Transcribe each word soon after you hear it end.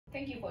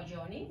Thank you for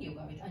joining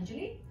Yoga with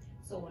Anjali.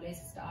 So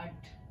let's start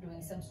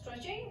doing some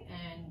stretching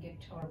and get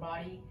our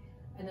body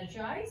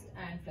energized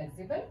and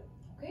flexible.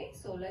 Okay,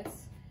 so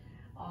let's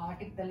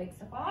take the legs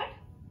apart.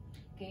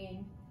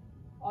 Again,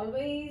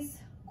 always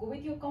go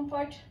with your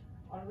comfort.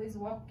 Always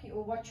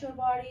watch your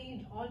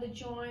body, all the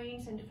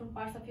joints and different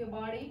parts of your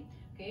body.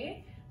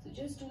 Okay, so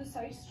just do the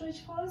side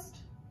stretch first.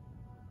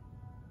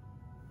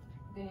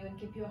 Then even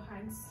keep your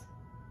hands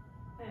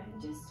and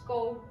just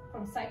go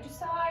from side to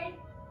side.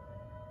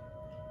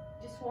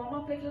 Just warm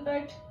up a little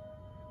bit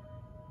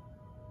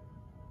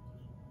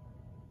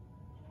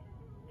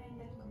and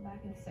then come back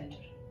in the center.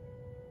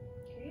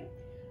 Okay,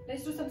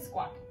 let's do some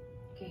squat.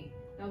 Okay,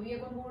 now we are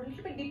going to go a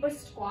little bit deeper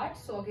squat.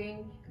 So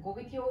again, go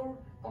with your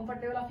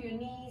comfort level of your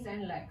knees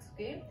and legs.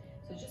 Okay,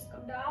 so just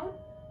come down.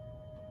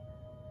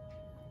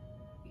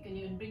 You can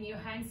even bring your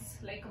hands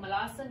like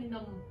Kamalasana in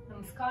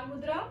Namaskar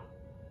Mudra.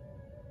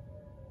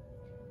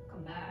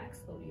 Come back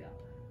slowly up.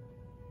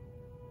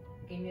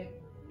 Again,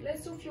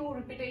 let's do a few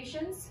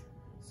repetitions.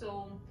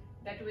 So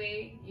that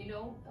way, you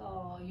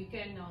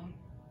can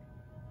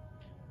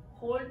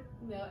hold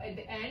at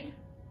the end.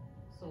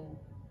 So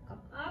come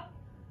up.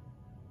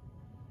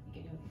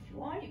 You can, if you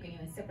want, you can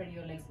even separate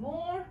your legs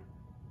more.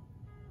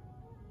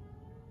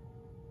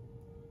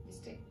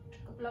 Just take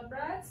a couple of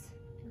breaths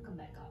and come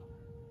back up.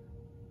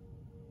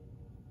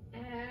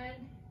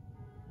 And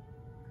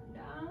come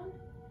down.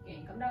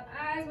 Again, come down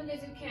as much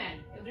as you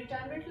can. Every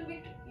time a little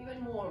bit, even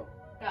more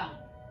down.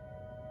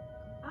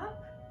 Come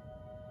up.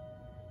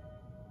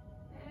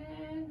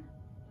 And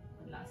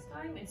one last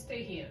time and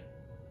stay here.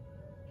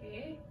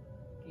 Okay.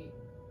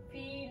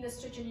 Feel the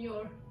stretch in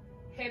your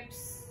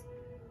hips,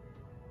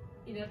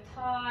 inner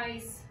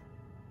thighs,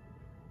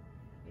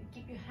 and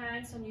keep your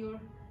hands on your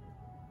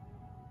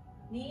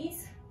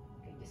knees.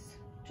 Okay, just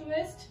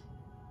twist.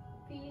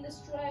 Feel the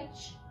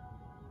stretch.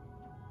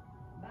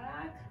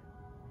 Back.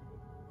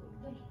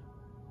 Go to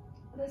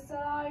the other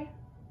side.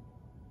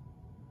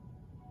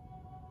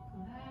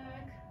 Come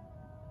back.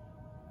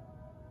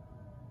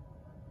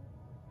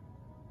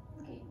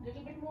 Okay, a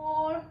little bit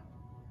more.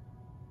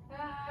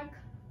 Back.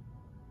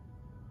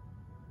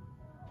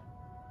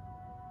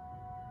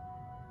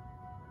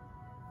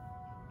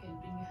 You can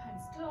bring your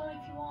hands down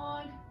if you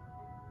want.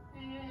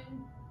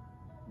 And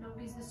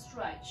notice the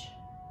stretch.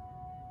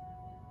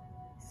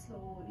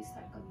 Slowly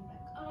start coming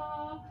back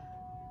up.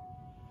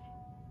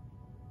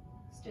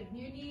 Straighten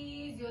your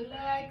knees, your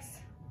legs.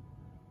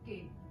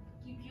 Okay,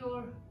 keep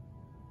your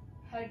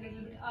head a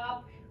little bit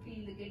up.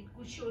 Feel the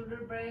good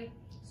shoulder breath.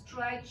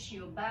 Stretch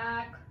your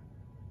back.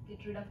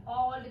 Get rid of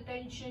all the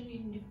tension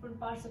in different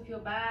parts of your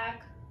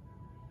back.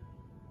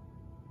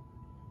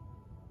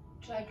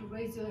 Try to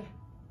raise your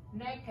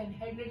neck and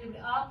head a little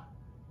bit up.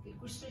 Get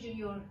good stretch in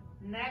your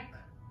neck.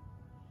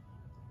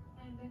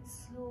 And then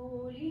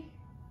slowly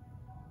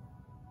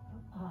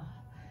up.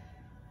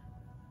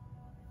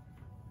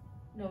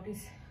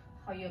 Notice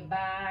how your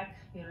back,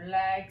 your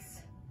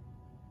legs,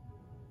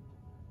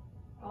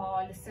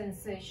 all the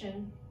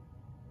sensation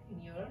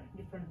in your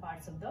different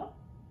parts of the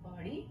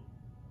body.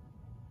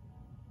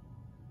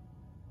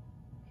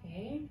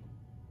 Okay.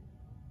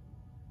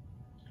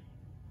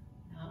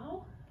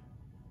 Now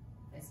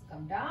let's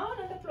come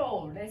down on the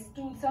floor. Let's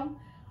do some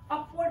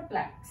upward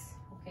planks.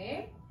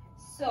 Okay.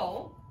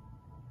 So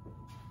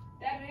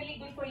they're really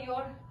good for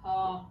your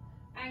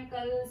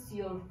ankles,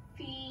 your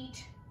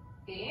feet.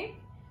 Okay.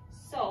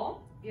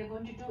 So we are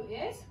going to do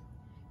is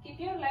keep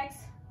your legs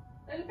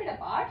a little bit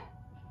apart.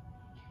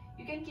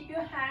 You can keep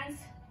your hands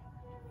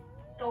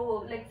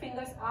like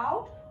fingers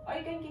out, or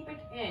you can keep it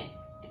in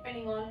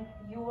depending on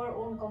your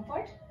own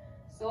comfort.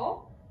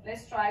 So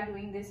let's try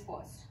doing this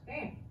first.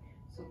 Okay,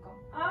 so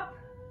come up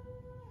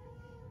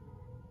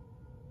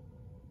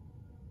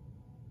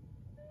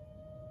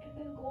and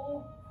then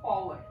go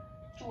forward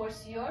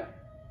towards your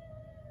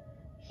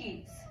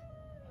heels.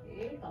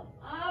 Okay, come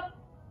up,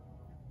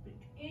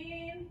 breathe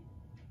in,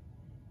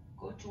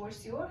 go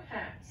towards your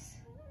hands.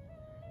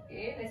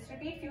 Okay, let's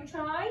repeat a few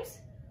times.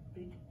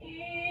 Breathe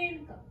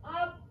in, come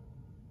up,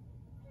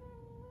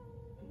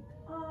 breathe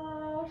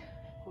out,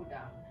 go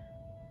down.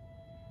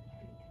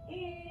 Breathe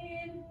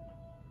in,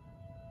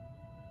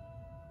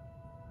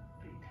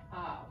 breathe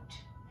out.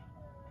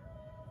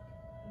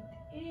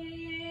 Breathe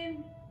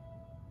in,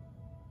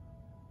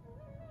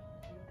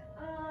 breathe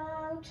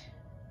out.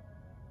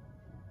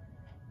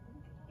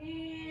 Breathe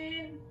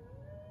in,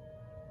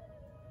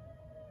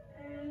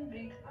 and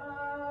breathe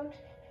out.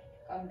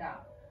 Come down.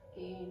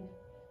 Again,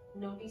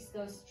 notice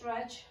the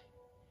stretch.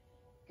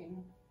 You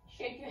can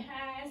shake your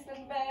hands a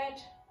little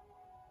bit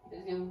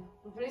because your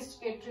wrists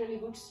get really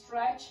good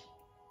stretch.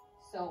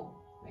 So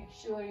make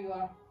sure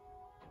your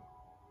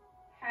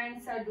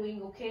hands are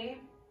doing okay.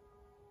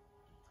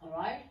 All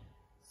right.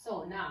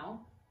 So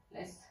now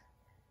let's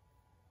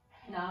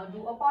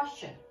do a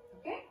posture.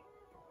 Okay.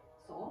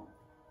 So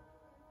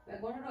we're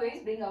going to do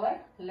is bring our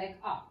leg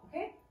up.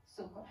 Okay.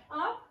 So come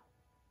up.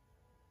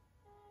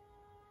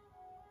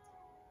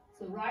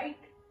 So right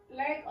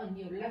leg on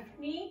your left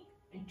knee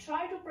and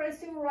try to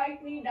press your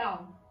right knee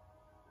down.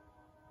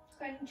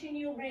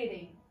 continue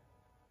breathing.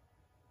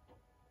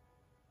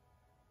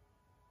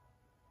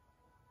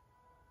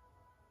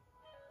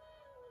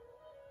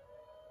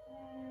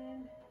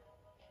 And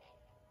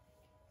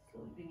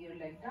slowly bring your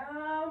leg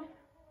down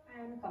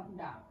and come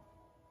down.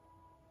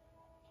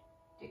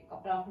 Take a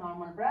couple of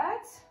normal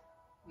breaths.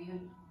 We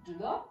will do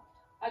the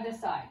other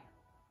side.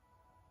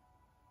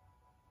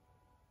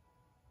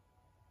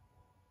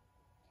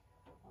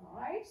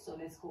 Alright, so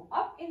let's go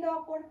up in the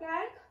upward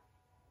plank.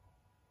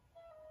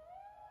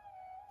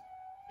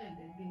 And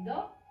then bring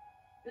the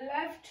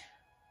left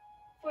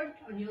foot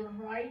on your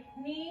right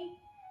knee.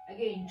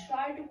 Again,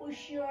 try to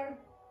push your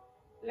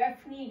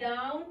left knee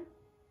down.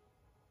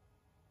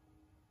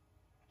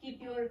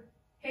 Keep your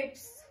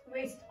hips,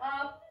 waist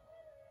up.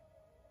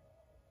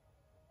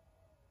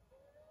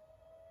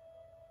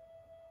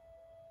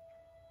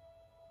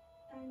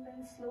 And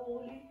then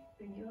slowly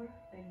bring your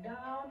leg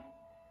down,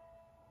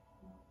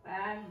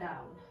 back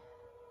down.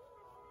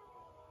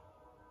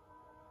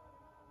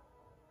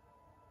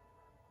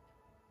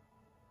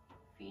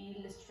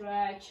 Feel the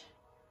stretch.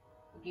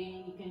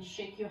 Again, you can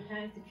shake your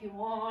hands if you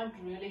want.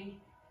 Really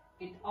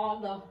get all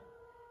the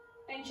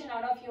tension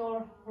out of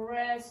your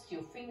wrist,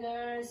 your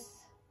fingers.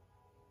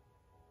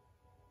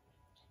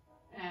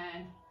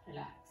 And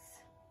relax.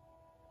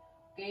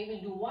 Okay,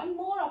 we'll do one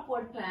more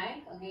upward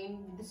plank.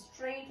 Again, with the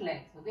straight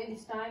legs. Okay,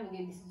 this time,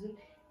 again, this is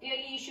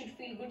clearly you should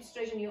feel good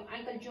stretch in your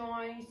ankle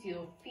joints,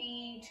 your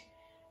feet.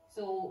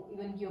 So,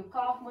 even your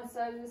calf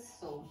muscles.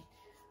 So,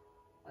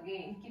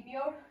 again, keep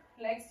your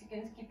legs, you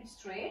can keep it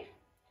straight.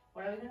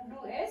 What I'm going to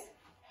do is,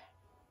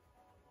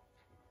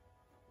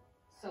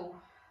 so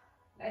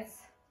let's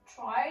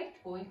try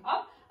it going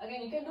up.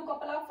 Again, you can do a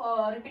couple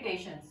of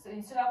repetitions. So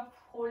instead of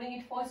holding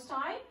it first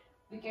time,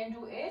 we can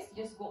do is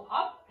just go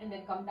up and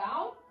then come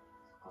down.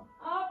 Come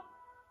up.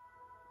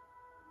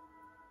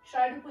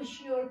 Try to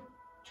push your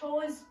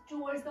toes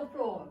towards the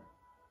floor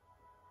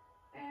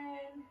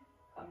and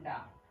come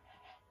down.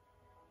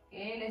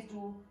 Okay, let's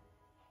do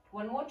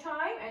one more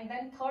time, and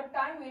then third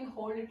time we'll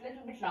hold it a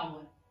little bit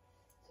longer.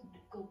 So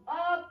go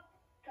up,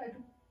 try to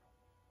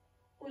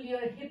pull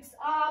your hips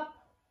up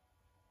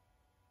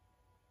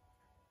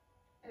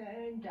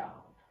and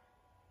down.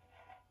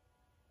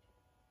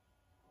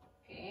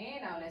 Okay,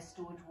 now let's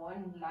do it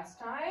one last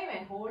time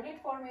and hold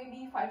it for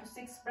maybe 5 to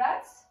 6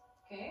 breaths.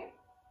 Okay.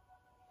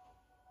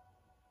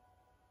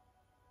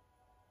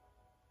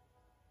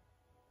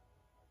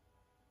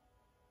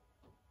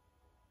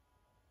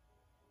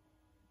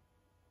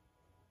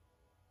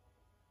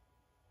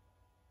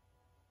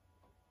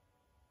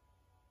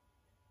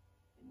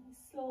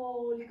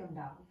 Slowly come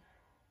down.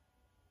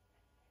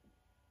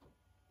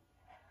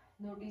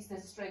 Notice the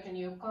stretch in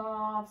your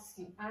calves,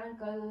 your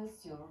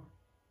ankles, your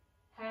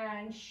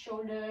hands,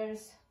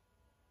 shoulders,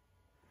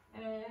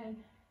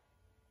 and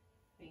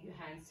bring your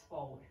hands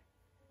forward.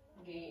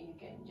 Again, you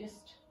can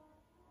just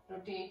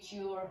rotate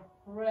your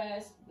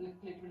wrist,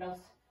 little bit of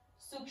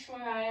sukshma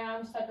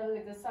ayam, subtle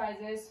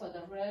exercises for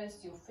the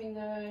wrist, your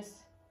fingers.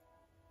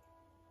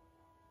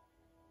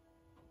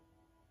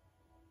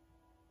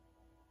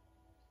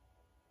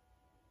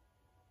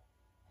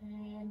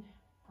 And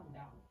come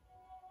down.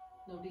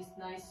 Notice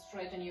nice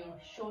stretch on your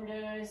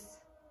shoulders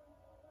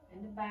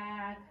and the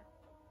back.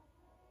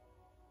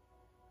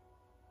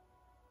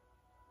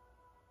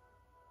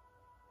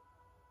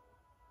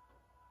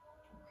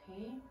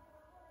 Okay.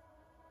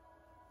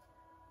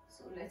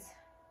 So let's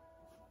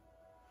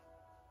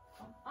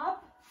come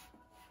up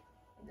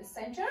in the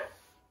center.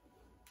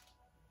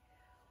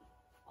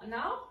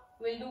 Now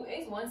we'll do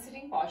is one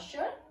sitting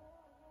posture,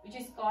 which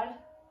is called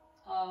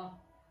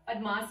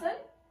Padmasana,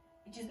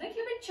 which is a little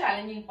bit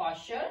challenging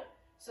posture.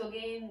 So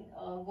again,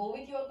 go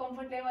with your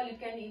comfort level. You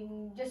can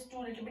even just do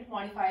a little bit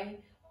modified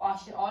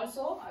posture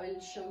also. I will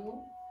show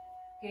you.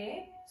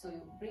 Okay, so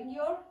you bring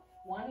your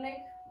one leg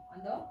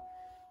on the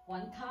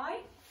one thigh,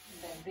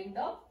 and then bring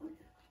the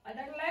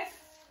other leg.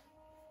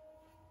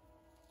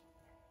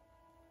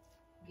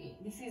 Okay,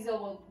 this is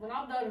one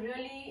of the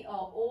really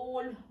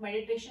old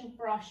meditation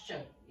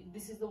posture.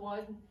 This is the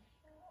one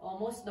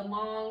most the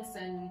monks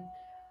and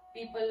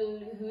people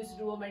who used to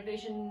do a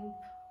meditation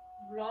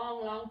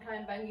long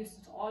time back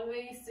used to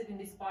always sit in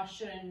this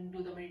posture and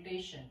do the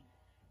meditation.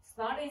 It's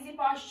not easy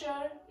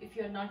posture if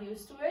you're not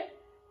used to it,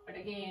 but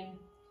again,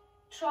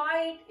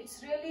 try it.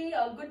 It's really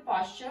a good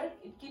posture.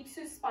 It keeps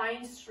your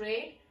spine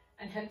straight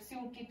and helps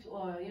you keep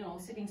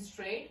sitting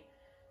straight.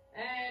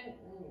 And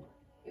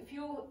if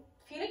you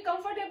feel it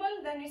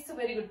comfortable, then it's a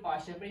very good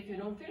posture. But if you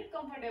don't feel it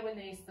comfortable, then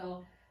it's the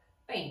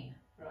pain,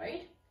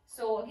 right?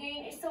 So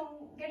again, it's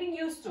getting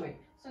used to it.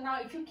 So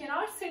now if you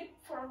cannot sit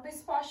for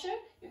this posture,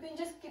 you can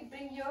just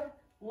bring your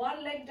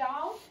one leg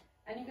down,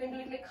 and you can do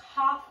it like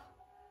half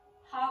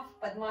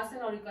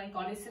Padmasana, or you can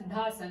call it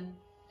Siddhasana.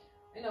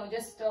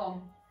 Just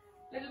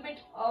little bit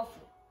of,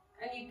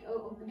 and you,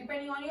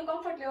 depending on your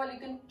comfort level, you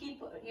can keep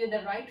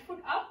the right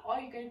foot up or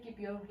you can keep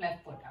your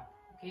left foot up.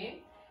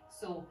 Okay,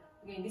 so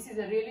again, this is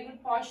a really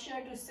good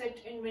posture to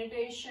sit in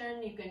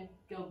meditation. You can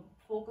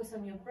focus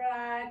on your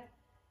breath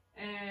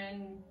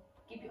and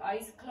keep your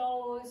eyes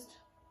closed.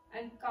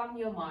 and calm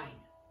your mind.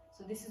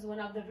 So this is one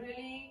of the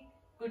really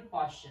good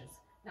postures.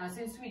 Now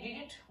since we did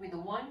it with the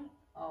one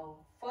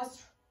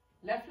first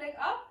left leg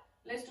up,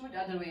 let's do it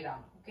other way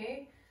around.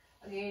 Okay,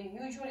 again,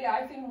 usually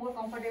I feel more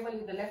comfortable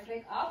with the left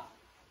leg up,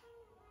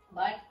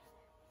 but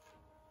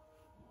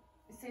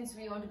since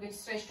we want to get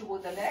stretched to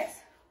both the legs,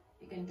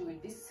 you can do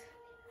it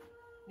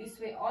this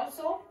way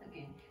also.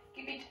 Again,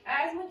 keep it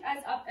as much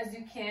as up as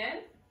you can,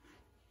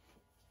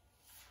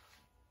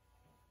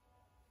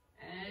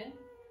 and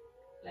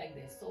like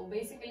this. So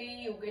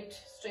basically you get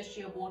stretched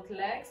your both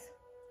legs.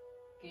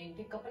 Again,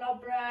 take a couple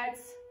of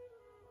breaths,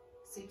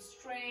 sit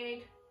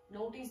straight,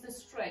 notice the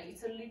stretch.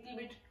 It's a little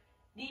bit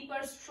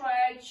deeper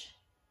stretch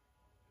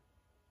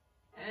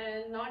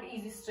and not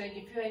easy stretch.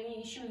 If you have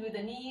any issues with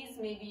the knees,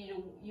 maybe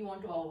you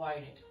want to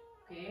avoid it.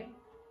 Okay,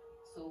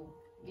 so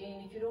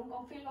again, if you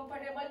don't feel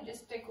comfortable,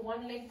 just take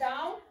one leg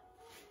down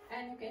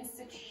and you can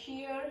sit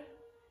here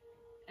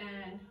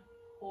and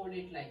hold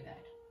it like that.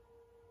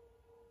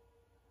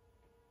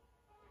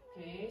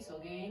 Okay, so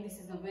again, this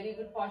is a very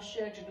good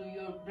posture to do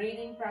your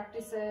breathing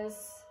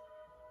practices.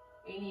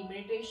 Any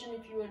meditation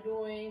if you are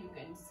doing, you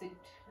can sit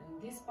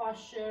in this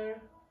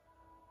posture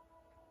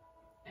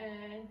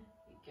and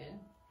you can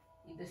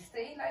either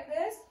stay like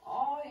this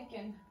or you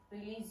can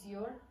release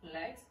your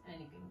legs and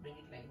you can bring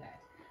it like that.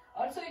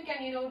 Also you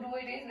can, do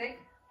it is like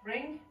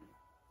bring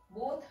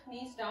both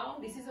knees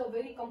down. This is a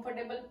very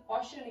comfortable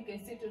posture. You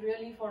can sit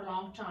really for a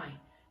long time.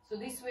 So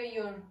this way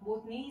your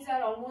both knees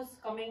are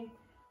almost coming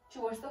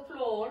towards the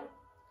floor.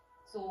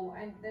 So,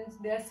 and then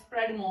they are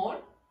spread more.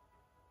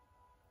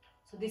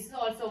 So this is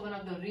also one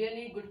of the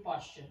really good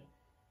posture.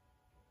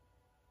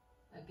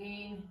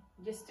 Again,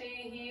 just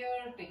stay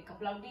here, take a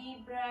couple of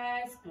deep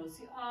breaths, close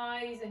your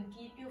eyes and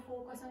keep your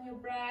focus on your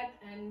breath,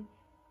 and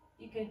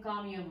you can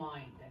calm your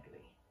mind that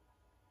way.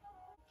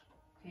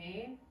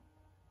 Okay.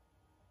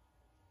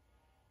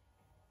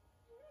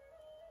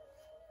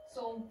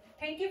 So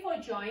thank you for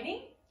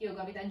joining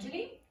Yoga with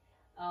Anjali.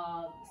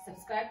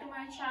 Subscribe to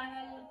my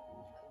channel,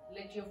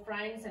 let your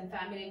friends and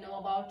family know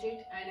about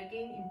it, and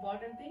again,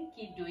 important thing,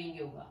 keep doing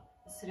yoga.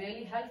 It's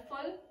really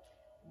helpful,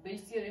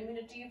 builds your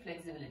immunity,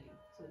 flexibility.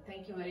 So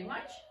thank you very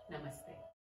much. Namaste.